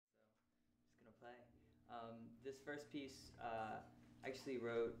This first piece I actually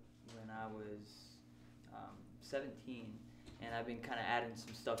wrote when I was 17, and I've been kind of adding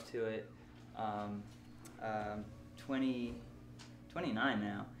some stuff to it. 29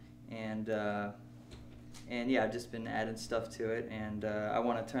 now, and yeah, I've just been adding stuff to it, and I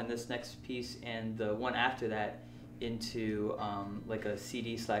want to turn this next piece and the one after that into like a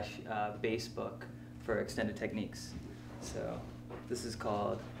CD/bass book for extended techniques. So this is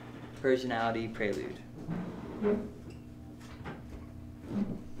called Persianality Prelude.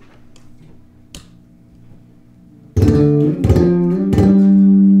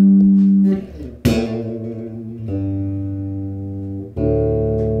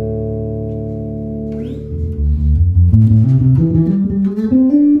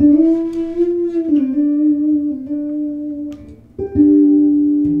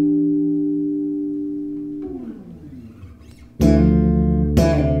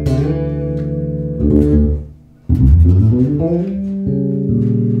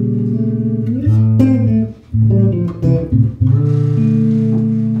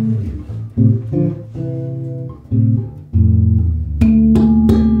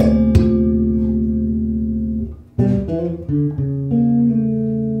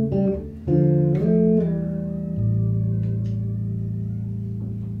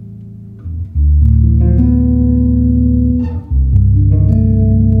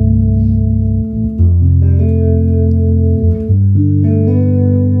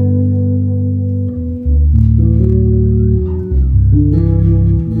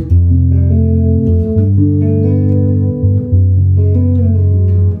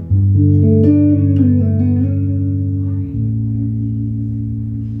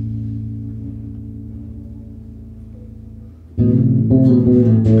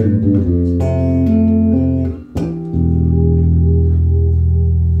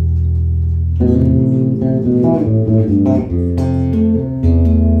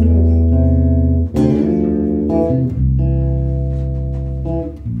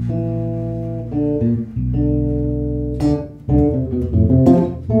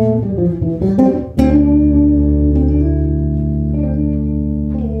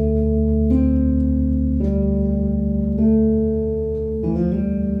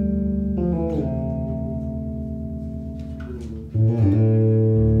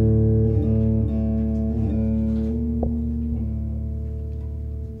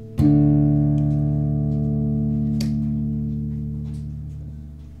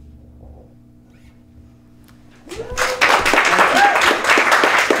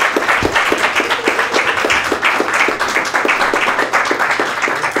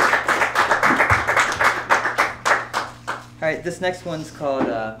 Alright, this next one's called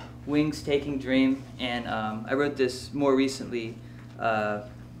Wings Taking Dream, and I wrote this more recently,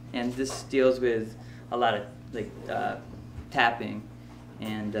 and this deals with a lot of tapping,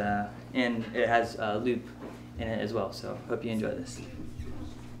 and it has a loop in it as well, so hope you enjoy this.